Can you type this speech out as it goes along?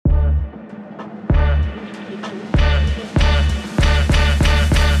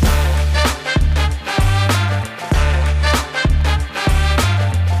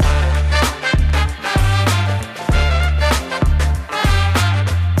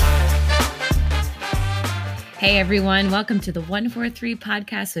Hey everyone, welcome to the 143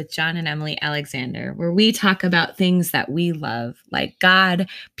 podcast with John and Emily Alexander, where we talk about things that we love, like God,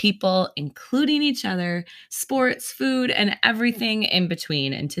 people, including each other, sports, food, and everything in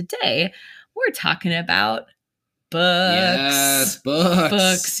between. And today we're talking about books. Yes, books.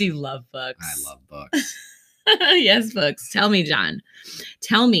 Books. You love books. I love books. Yes, books. Tell me, John.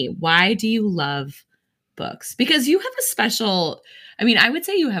 Tell me, why do you love books? Because you have a special, I would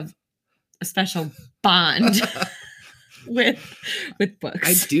say you have a special bond with books.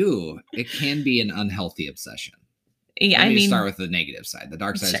 I do. It can be an unhealthy obsession. Yeah, Let me start with the negative side. The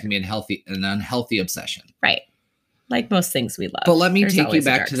dark side can be an unhealthy obsession. Right. Like most things we love. But let me take you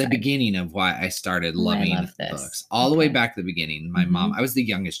back to the beginning of why I started loving this. books. All the way back to the beginning. My mom, I was the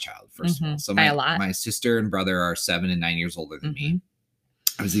youngest child, first of all. So By a lot. My sister and brother are 7 and 9 years older than me.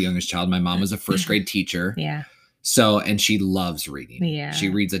 I was the youngest child. My mom was a first grade teacher. Yeah. So, and she loves reading. Yeah. She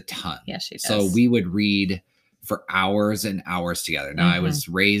reads a ton. Yeah, she does. So we would read for hours and hours together. Now, I was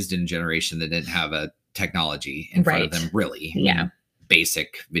raised in a generation that didn't have a technology in front of them, really. Yeah.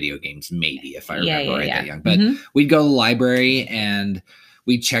 Basic video games, maybe, if I remember that young. But we'd go to the library and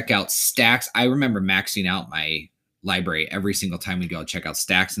we'd check out stacks. I remember maxing out my library every single time we go check out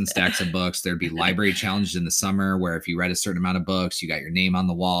stacks and stacks of books. There'd be library challenges in the summer where if you read a certain amount of books, you got your name on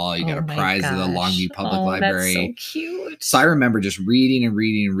the wall. You got a prize at the Longview Public Library. That's so cute. So I remember just reading and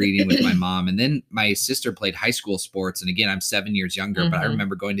reading and reading with my mom. And then my sister played high school sports. And again, I'm 7 years younger, but I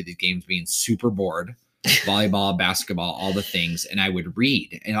remember going to these games being super bored. Volleyball, basketball, all the things. And I would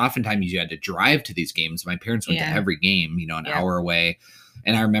read. And oftentimes you had to drive to these games. My parents went to every game, an hour away.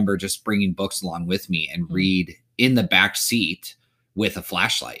 And I remember just bringing books along with me and read in the back seat with a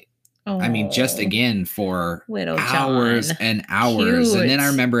flashlight. I mean, just again for hours and hours. Cute. And then I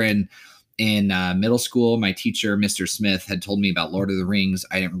remember in middle school, my teacher, Mr. Smith, had told me about Lord of the Rings.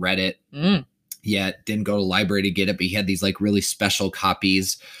 I hadn't read it yet, didn't go to the library to get it, but he had these like really special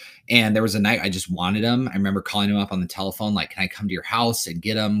copies. And there was a night I just wanted them. I remember calling him up on the telephone, like, can I come to your house and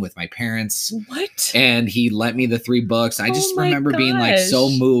get them with my parents? What? And he lent me the 3 books. I just remember being like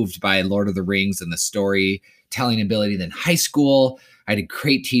so moved by Lord of the Rings and the storytelling ability. Then high school, I had a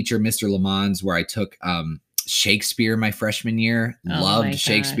great teacher, Mr. Lamons, where I took Shakespeare my freshman year. Loved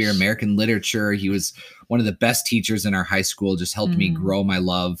Shakespeare, American literature. He was one of the best teachers in our high school, just helped me grow my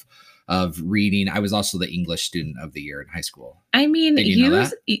love of reading. I was also the English student of the year in high school. I mean, Did you know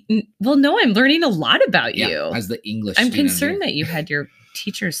that? Well, no, I'm learning a lot about you. I was the English I'm student concerned that you had your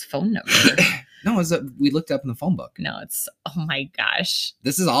teacher's phone number. No, we looked up in the phone book. No, oh my gosh.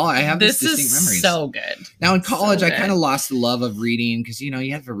 This is all I have. This distinct memories. So good. Now in college, I kind of lost the love of reading because,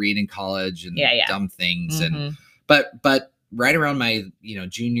 you have to read in college and dumb things. And but right around my,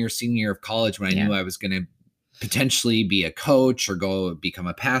 junior, senior year of college, when I knew I was going to potentially be a coach or go become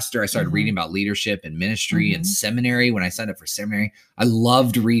a pastor, I started reading about leadership and ministry and seminary. When I signed up for seminary, I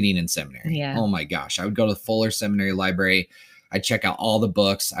loved reading in seminary. Yeah. Oh my gosh. I would go to the Fuller Seminary Library. I'd check out all the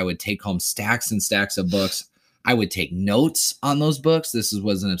books. I would take home stacks and stacks of books. I would take notes on those books. This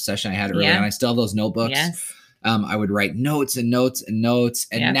was an obsession I had early on. I still have those notebooks. Yes. I would write notes and notes and notes.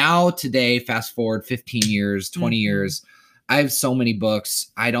 And now today, fast forward 15 years, 20 years, I have so many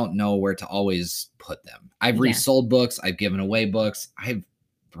books. I don't know where to always put them. I've resold books. I've given away books. I've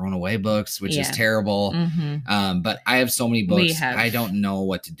thrown away books, which is terrible. But I have so many books. I don't know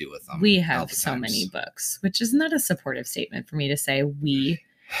what to do with them. We have so many books, which is not a supportive statement for me to say we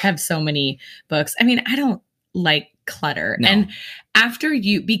have so many books. I mean, I don't like clutter. No.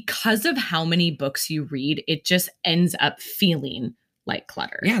 And because of how many books you read, it just ends up feeling like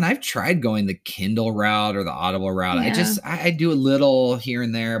clutter. Yeah. And I've tried going the Kindle route or the Audible route. Yeah. I do a little here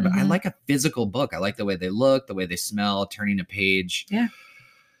and there, but I like a physical book. I like the way they look, the way they smell, turning a page. Yeah.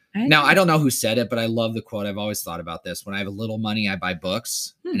 I don't know who said it, but I love the quote. I've always thought about this. When I have a little money, I buy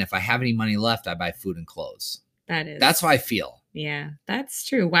books. And if I have any money left, I buy food and clothes. That's how I feel. Yeah, that's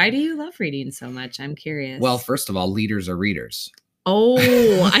true. Why do you love reading so much? I'm curious. Well, first of all, leaders are readers. Oh,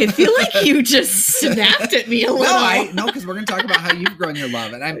 I feel like you just snapped at me a little. No, because we're going to talk about how you've grown your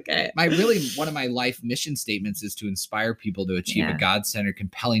love. And one of my life mission statements is to inspire people to achieve a God-centered,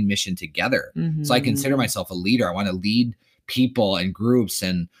 compelling mission together. So I consider myself a leader. I want to lead people and groups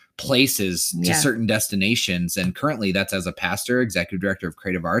and places to certain destinations. And currently that's as a pastor, executive director of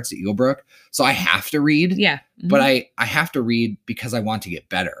creative arts at Eaglebrook. So I have to read, but I have to read because I want to get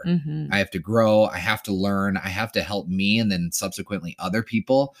better. I have to grow. I have to learn. I have to help me and then subsequently other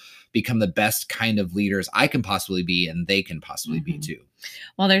people become the best kind of leaders I can possibly be and they can possibly be too.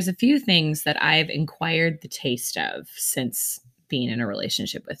 Well, there's a few things that I've acquired the taste of since being in a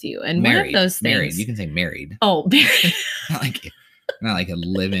relationship with you. And one of those things. Married. You can say married. Oh, married. Not like a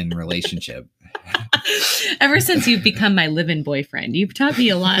live-in relationship. Ever since you've become my live-in boyfriend, you've taught me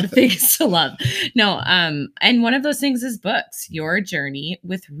a lot of things to love. No, and one of those things is books, your journey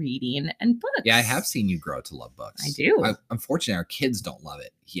with reading and books. Yeah, I have seen you grow to love books. I do. Unfortunately, our kids don't love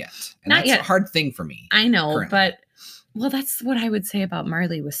it yet. And Not that's yet. a hard thing for me. I know, currently. But well, that's what I would say about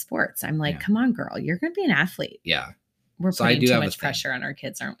Marley with sports. I'm like, come on, girl, you're going to be an athlete. Yeah. We're putting too much pressure on our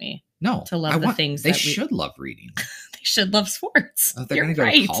kids, aren't we? No. To love the things they should love reading. They should love sports. They're going to go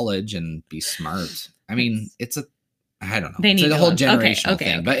to college and be smart. I mean, I don't know. They need the whole generational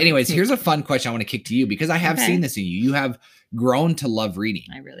thing. Okay. But anyways, here's a fun question I want to kick to you because I have seen this in you. You have grown to love reading.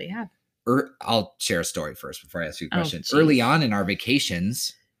 I really have. I'll share a story first before I ask you a question. Early on in our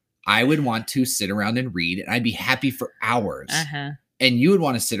vacations, I would want to sit around and read, and I'd be happy for hours. And you would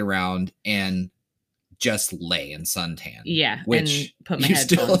want to sit around and just lay in suntan. Yeah. Which and put my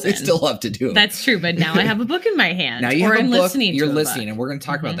headphones in. Still love to do. That's true. But now I have a book in my hand. Now you have a book. You're listening, and we're going to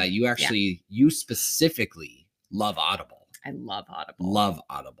talk about that. You actually, you specifically love Audible. I love Audible. Love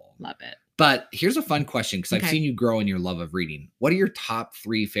Audible. Love it. But here's a fun question because I've seen you grow in your love of reading. What are your top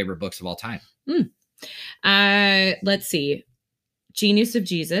 3 favorite books of all time? Let's see. Genius of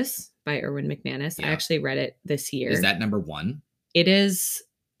Jesus by Erwin McManus. I actually read it this year. Is that number 1? It is.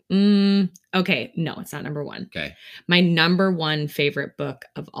 Okay. No, it's not number 1. Okay. My number 1 favorite book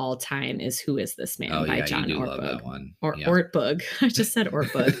of all time is Who is This Man by John Ortberg. Love that one. Ortberg. I just said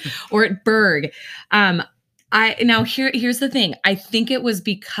Ortberg. Ortberg. Here's the thing. I think it was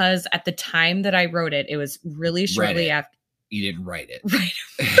because at the time that I wrote it, it was really shortly after. You didn't write it. Right.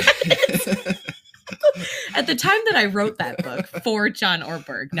 At the time that I wrote that book for John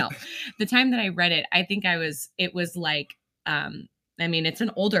Ortberg. No, the time that I read it, I think it was like, I mean, it's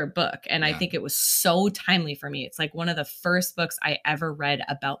an older book, and I think it was so timely for me. It's like one of the first books I ever read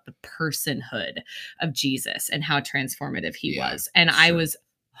about the personhood of Jesus and how transformative he was. And I was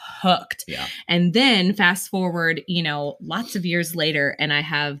hooked. Yeah. And then fast forward, lots of years later, and I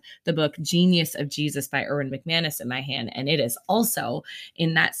have the book Genius of Jesus by Erwin McManus in my hand. And it is also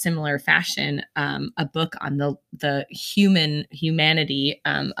in that similar fashion, a book on the humanity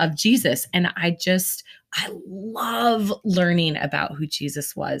of Jesus. And I love learning about who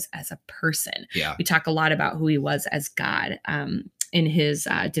Jesus was as a person. Yeah. We talk a lot about who he was as God, in his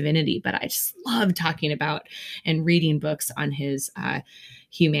divinity, but I just love talking about and reading books on his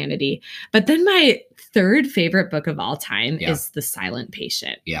humanity. But then my 3rd favorite book of all time is The Silent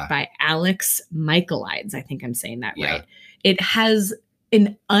Patient by Alex Michaelides. I think I'm saying that right. It has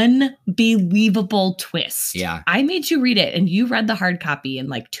an unbelievable twist. Yeah. I made you read it, and you read the hard copy in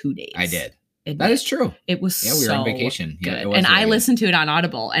like 2 days. I did. That is true. It was we were on vacation. Good. Yeah, and I listened to it on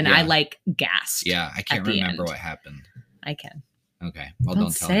Audible, and I gasped. Yeah, I can't remember what happened. I can. Okay. Well,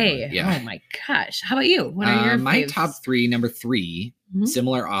 don't tell me. Yeah. Oh my gosh. How about you? What are your my faves? top 3? Number 3,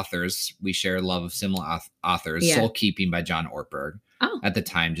 similar authors. We share love of similar authors. Soul Keeping by John Ortberg. At the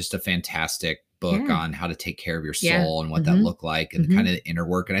time, just a fantastic book on how to take care of your soul and what that looked like and kind of the inner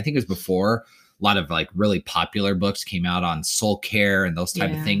work. And I think it was before a lot of like really popular books came out on soul care and those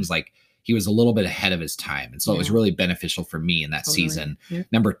type of things. Like he was a little bit ahead of his time. And so it was really beneficial for me in that season. Yeah.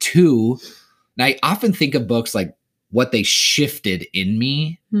 Number 2, and I often think of books like what they shifted in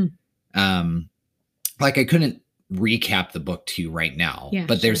me. Like I couldn't recap the book to you right now,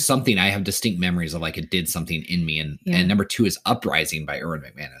 but there's something I have distinct memories of, like it did something in me. And number 2 is Uprising by Erwin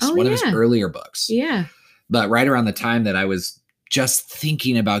McManus, one of his earlier books. Yeah. But right around the time that I was just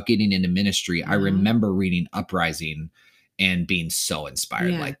thinking about getting into ministry, I remember reading Uprising and being so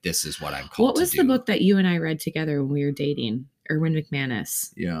inspired. Like, this is what I'm called to do. What was the book that you and I read together when we were dating? Erwin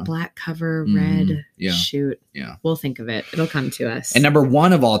McManus. Yeah. Black cover, red. Yeah. Shoot. Yeah. We'll think of it. It'll come to us. And number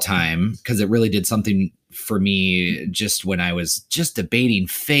 1 of all time, because it really did something for me just when I was just debating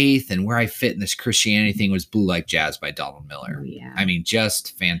faith and where I fit in this Christianity thing, was Blue Like Jazz by Donald Miller. Oh, yeah. I mean,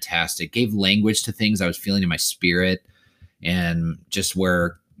 just fantastic. Gave language to things I was feeling in my spirit and just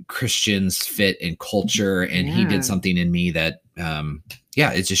where Christians fit in culture. And he did something in me that,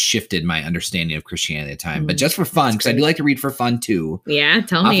 it just shifted my understanding of Christianity at the time. But just for fun, because I do like to read for fun too. Yeah,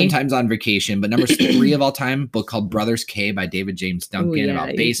 tell me. Oftentimes on vacation. But number 3 of all time, book called Brothers K by David James Duncan,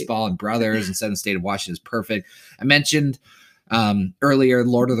 about baseball and brothers and Seventh State of Washington is perfect. I mentioned earlier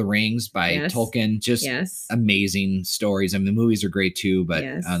Lord of the Rings by Tolkien. Just amazing stories. I mean, the movies are great too, but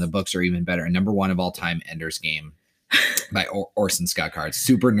the books are even better. And number 1 of all time, Ender's Game by Orson Scott Card.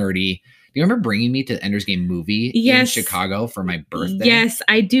 Super nerdy. Do you remember bringing me to Ender's Game movie in Chicago for my birthday? Yes,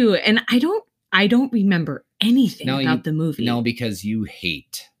 I do. And I don't remember anything about the movie. No, because you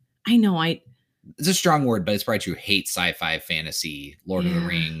hate. I know. It's a strong word, but it's probably true. Hate sci-fi, fantasy, Lord of the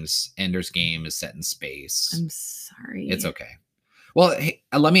Rings. Ender's Game is set in space. I'm sorry. It's okay. Well, hey,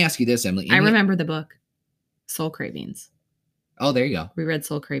 let me ask you this, Emily. I remember the book, Soul Cravings. Oh, there you go. We read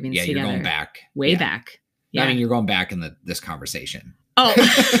Soul Cravings together. You're going back. Way back. Yeah. I mean, you're going back in this conversation. Oh,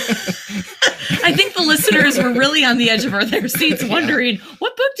 I think the listeners were really on the edge of their seats wondering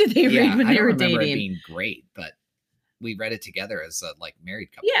what book did they read when they were dating. It being great, but we read it together as a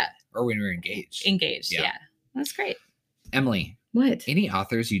married couple. Yeah. Or when we were engaged. Yeah. That's great. Emily. What? Any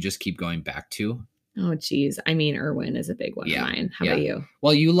authors you just keep going back to? Oh, geez. I mean, Irwin is a big one of mine. How about you?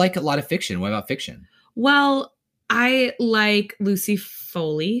 Well, you like a lot of fiction. What about fiction? Well, I like Lucy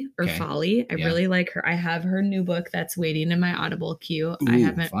Foley. I really like her. I have her new book that's waiting in my Audible queue. I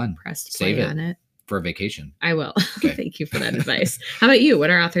haven't pressed play on it. For a vacation. I will. Okay. Thank you for that advice. How about you? What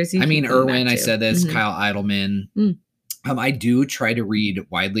are authors you keep Irwin, I said this, Kyle Idleman. I do try to read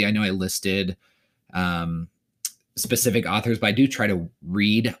widely. I know I listed specific authors, but I do try to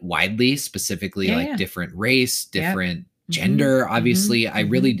read widely, specifically different race, different gender. Obviously, I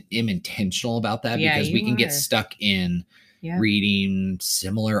really am intentional about that because we can get stuck in reading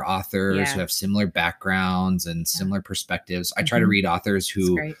similar authors who have similar backgrounds and similar perspectives. I try to read authors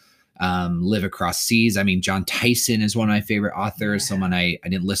who live across seas. I mean, John Tyson is one of my favorite authors. Someone I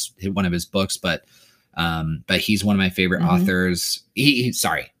didn't list one of his books, but he's one of my favorite authors. He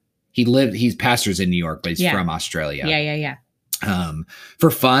pastors in New York, but he's from Australia. Yeah.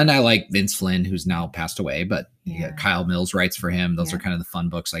 For fun, I like Vince Flynn, who's now passed away, but Kyle Mills writes for him. Those are kind of the fun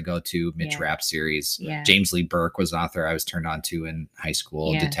books I go to. Mitch Rapp series. James Lee Burke was an author I was turned on to in high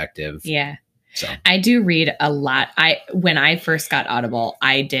school, detective. Yeah. So I do read a lot. When I first got Audible,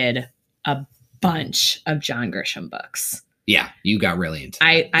 I did a bunch of John Grisham books. Yeah, you got really into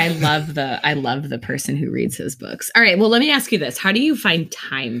that. I love the person who reads his books. All right, well, let me ask you this. How do you find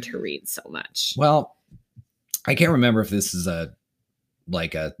time to read so much? Well, I can't remember if this is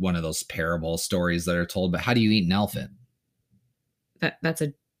one of those parable stories that are told, but how do you eat an elephant? That's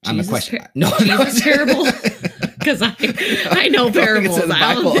a question. Jesus parable. Because I know parables.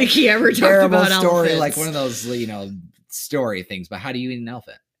 I don't think he ever talked about story, elephants. like one of those, story things. But how do you eat an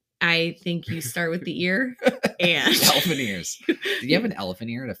elephant? I think you start with the ear and elephant ears. Did you have an elephant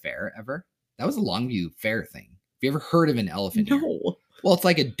ear at a fair ever? That was a Longview Fair thing. Have you ever heard of an elephant ear? No. Well, it's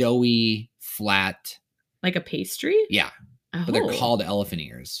like a doughy, flat. Like a pastry? Yeah. Oh. But they're called elephant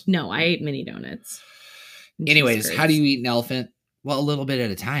ears. No, I ate mini donuts. Anyways, how do you eat an elephant? Well, a little bit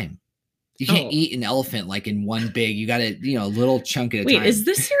at a time. You can't eat an elephant like in one big. You got to, a little chunk at a time. Wait, is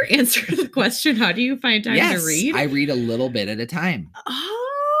this your answer to the question? How do you find time to read? I read a little bit at a time.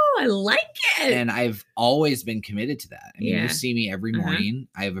 Oh, I like it. And I've always been committed to that. I mean, you see me every morning.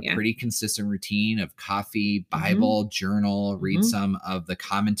 I have a pretty consistent routine of coffee, Bible, journal, read some of the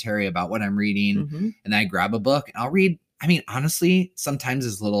commentary about what I'm reading. And then I grab a book and I'll read. I mean, honestly, sometimes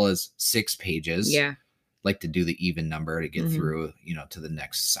as little as 6 pages. Yeah. Like to do the even number to get through, to the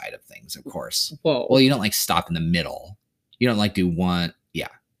next side of things, of course. Whoa. Well, you don't stop in the middle. You don't do one. Yeah.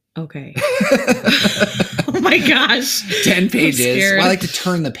 Okay. Oh my gosh. 10 pages. Well, I like to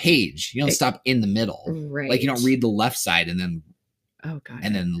turn the page. You don't stop in the middle. Right. Like you don't read the left side and then. Oh God.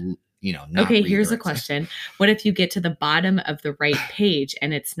 And then, not okay. Here's a question. What if you get to the bottom of the right page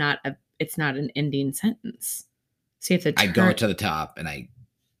and it's not an ending sentence? So you have to I go to the top and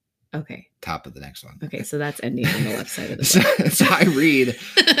okay. Top of the next one. Okay, so that's ending on the left side of the book. So I read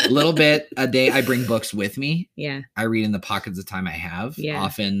a little bit a day. I bring books with me. Yeah. I read in the pockets of time I have. Yeah.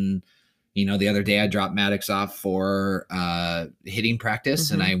 Often, the other day I dropped Maddox off for hitting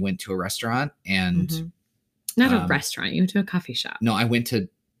practice and I went to a restaurant and not a restaurant. You went to a coffee shop. No,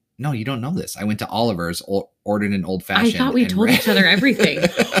 no, you don't know this. I went to Oliver's, ordered an old fashioned. I thought we told each other everything.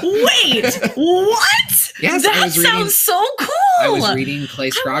 Wait, what? Yes, that sounds so cool. I was reading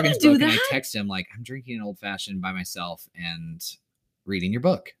Clay Scroggins' book and I texted him I'm drinking an old fashioned by myself and reading your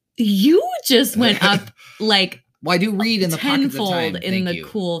book. You just went up Well, I do read in the pockets of time. In the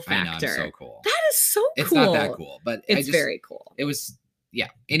cool factor. I know, I'm so cool. That is so cool. It's not that cool, but it's very cool. It was,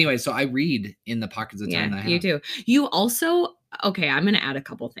 Anyway, so I read in the pockets of time that I have. You do. You also, okay, I'm going to add a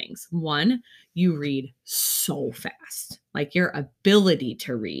couple things. One, you read so fast. Your ability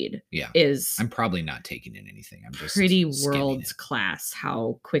to read is... I'm probably not taking in anything. I'm just pretty world's class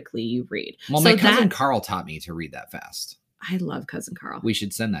how quickly you read. Well, my cousin Carl taught me to read that fast. I love cousin Carl. We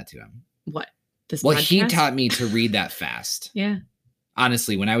should send that to him. What? This podcast? He taught me to read that fast. Yeah.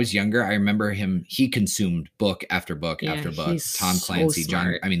 Honestly, when I was younger, I remember he consumed book after book after book. Tom Clancy,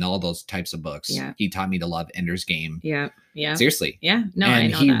 John, all those types of books. Yeah. He taught me to love Ender's Game. Yeah. Yeah. Seriously. Yeah. No,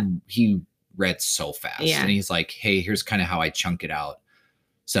 and I know that. He read so fast. Yeah. And he's like, hey, here's kind of how I chunk it out.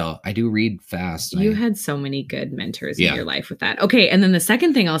 So I do read fast. You had so many good mentors in your life with that. Okay. And then the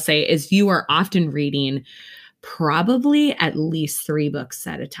second thing I'll say is you are often reading probably at least 3 books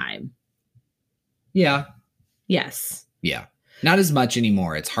at a time. Yeah. Yes. Yeah. Not as much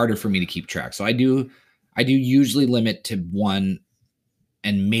anymore. It's harder for me to keep track. So I do usually limit to 1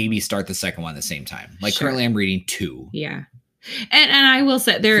 and maybe start the second one at the same time. Like currently I'm reading 2. Yeah. And I will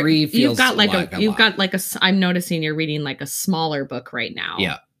say there 3 feels you've got like a I'm noticing you're reading like a smaller book right now.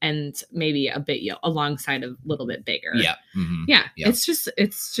 Yeah. And maybe a bit alongside a little bit bigger. Yeah. Mm-hmm. Yeah. It's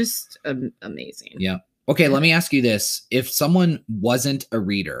just amazing. Yeah. Okay, let me ask you this. If someone wasn't a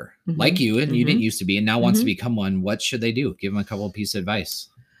reader like you, and you didn't used to be, and now wants to become one, what should they do? Give them a couple of pieces of advice.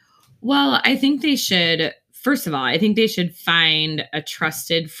 Well, I think they should, first of all, I think they should find a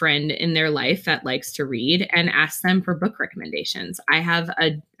trusted friend in their life that likes to read and ask them for book recommendations. I have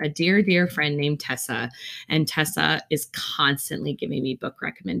a dear, dear friend named Tessa, and Tessa is constantly giving me book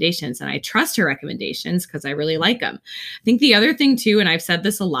recommendations, and I trust her recommendations because I really like them. I think the other thing too, and I've said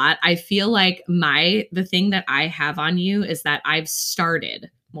this a lot, I feel like the thing that I have on you is that I've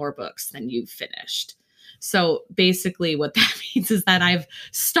started more books than you've finished. So basically what that means is that I've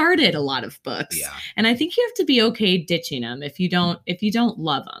started a lot of books. Yeah. And I think you have to be okay ditching them if you don't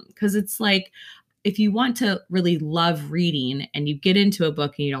love them. Because it's like, if you want to really love reading and you get into a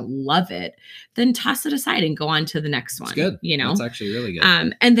book and you don't love it, then toss it aside and go on to the next one. That's good. You know, that's actually really good.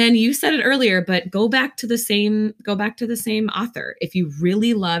 And then you said it earlier, but go back to the same author. If you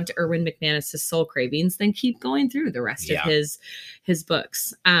really loved Erwin McManus's Soul Cravings, then keep going through the rest of his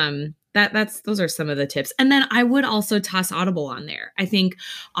books. Those are some of the tips. And then I would also toss Audible on there. I think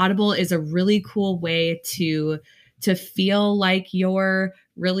Audible is a really cool way to feel like you're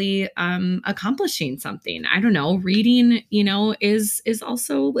really accomplishing something. I don't know. Reading, is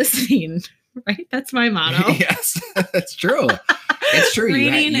also listening, right? That's my motto. Yes, that's true. It's true.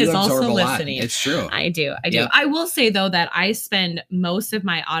 Reading is also listening. It's true. I do. Yep. I will say though that I spend most of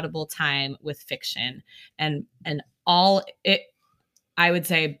my Audible time with fiction, and I would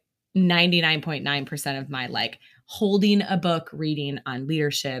say 99.9% of my holding a book, reading on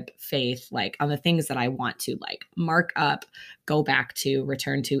leadership, faith, on the things that I want to mark up, go back to,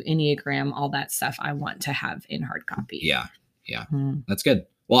 return to, Enneagram, all that stuff I want to have in hard copy. Yeah. Yeah. That's good.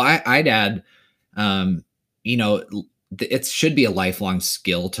 Well, I'd add, it should be a lifelong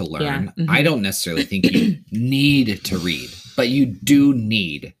skill to learn. Yeah. I don't necessarily think you need to read, but you do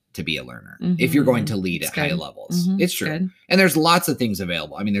need to be a learner if you're going to lead at high levels. It's true. Good. And there's lots of things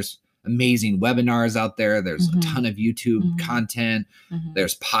available. I mean, there's amazing webinars out there. There's a ton of YouTube content.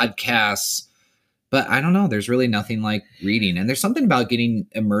 There's podcasts, but I don't know. There's really nothing like reading. And there's something about getting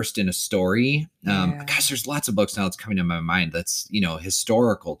immersed in a story. Gosh, there's lots of books now that's coming to my mind that's,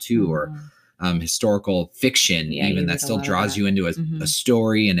 historical too, or historical fiction, even that still draws you into a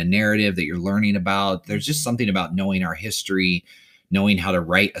story and a narrative that you're learning about. There's just something about knowing our history, knowing how to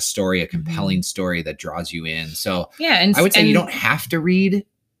write a story, a compelling story that draws you in. So I would say you don't have to read,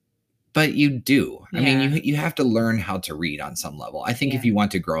 but you do. I mean, you have to learn how to read on some level. I think if you want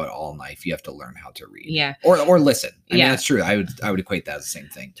to grow at all in life, you have to learn how to read. Yeah. Or listen. I mean, that's true. I would equate that as the same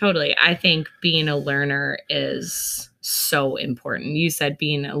thing. Totally. I think being a learner is so important. You said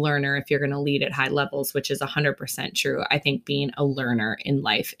being a learner if you're going to lead at high levels, which is 100% true. I think being a learner in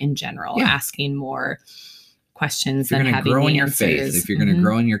life in general, asking more questions than having the answers. If you're going to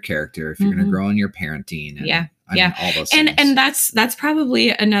grow in your faith, if you're going to grow in your character, if you're going to grow in your parenting. And, all those things. And that's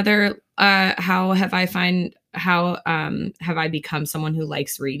probably another, how have I become someone who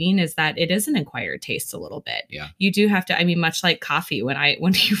likes reading, is that it is an acquired taste a little bit. Yeah. You do have to, I mean, much like coffee,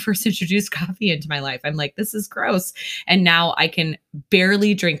 when you first introduced coffee into my life, I'm like, this is gross. And now I can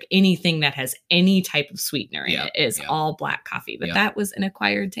barely drink anything that has any type of sweetener in it. It is all black coffee, but that was an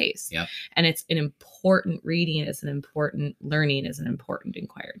acquired taste. Yeah. And it's an important reading, is an important learning, is an important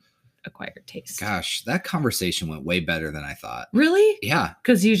acquired taste. Gosh, that conversation went way better than I thought. Really? Yeah.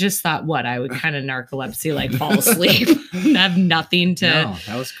 Because you just thought, I would kind of narcolepsy, fall asleep and have nothing to. No,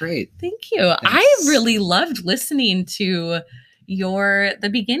 that was great. Thank you. Thanks. I really loved listening to the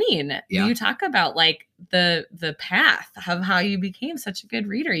beginning. Yeah. You talk about the path of how you became such a good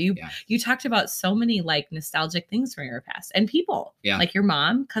reader. You talked about so many nostalgic things from your past and people. Yeah. Like your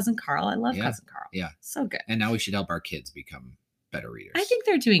mom, Cousin Carl. I love Cousin Carl. Yeah. So good. And now we should help our kids become better readers. I think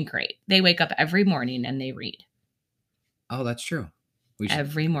they're doing great. They wake up every morning and they read. Oh, that's true.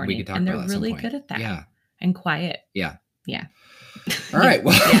 Every morning. We could talk and they're really good at that. Yeah. And quiet. Yeah. Yeah. All right.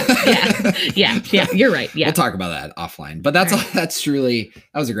 Well, yeah. You're right. Yeah. We'll talk about that offline. But that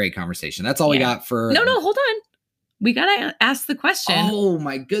was a great conversation. That's all we got for. No, hold on. We got to ask the question. Oh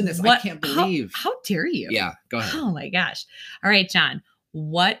my goodness. I can't believe. How dare you? Yeah. Go ahead. Oh my gosh. All right, John.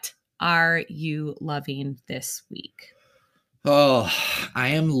 What are you loving this week? Oh, I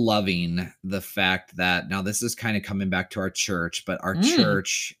am loving the fact that now this is kind of coming back to our church, but our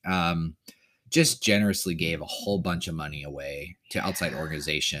church just generously gave a whole bunch of money away to outside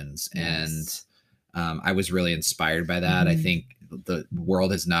organizations. Yes. And I was really inspired by that. I think the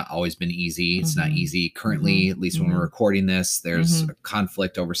world has not always been easy. It's not easy currently, at least when we're recording this. There's a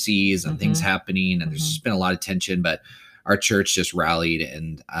conflict overseas and things happening, and there's just been a lot of tension, but our church just rallied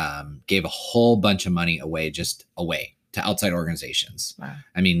and gave a whole bunch of money away to outside organizations. Wow.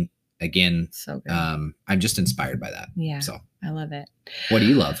 I mean, again, so good. I'm just inspired by that. Yeah. So I love it. What do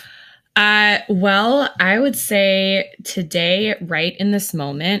you love? Well, I would say today, right in this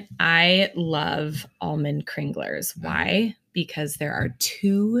moment, I love almond kringlers. Why? Because there are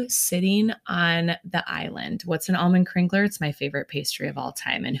 2 sitting on the island. What's an almond kringler? It's my favorite pastry of all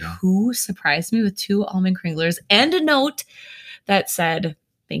time. And who surprised me with 2 almond kringlers and a note that said,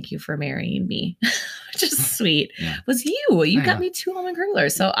 "Thank you for marrying me." Just sweet. Was you. You got me 2 almond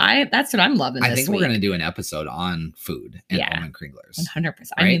kringlers. So that's what I'm loving. I think we're going to do an episode on food and almond kringlers. 100%. Right?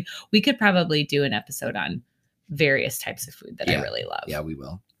 I mean, we could probably do an episode on various types of food that I really love. Yeah, we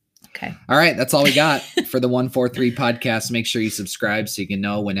will. Okay. All right. That's all we got for the 143 podcast. Make sure you subscribe so you can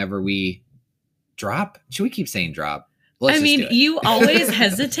know whenever we drop. Should we keep saying drop? I mean, you always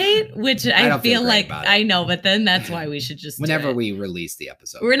hesitate, which I feel like I know, but then that's why we should just whenever we release the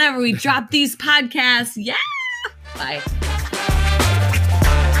episode. Whenever we drop these podcasts. Yeah. Bye.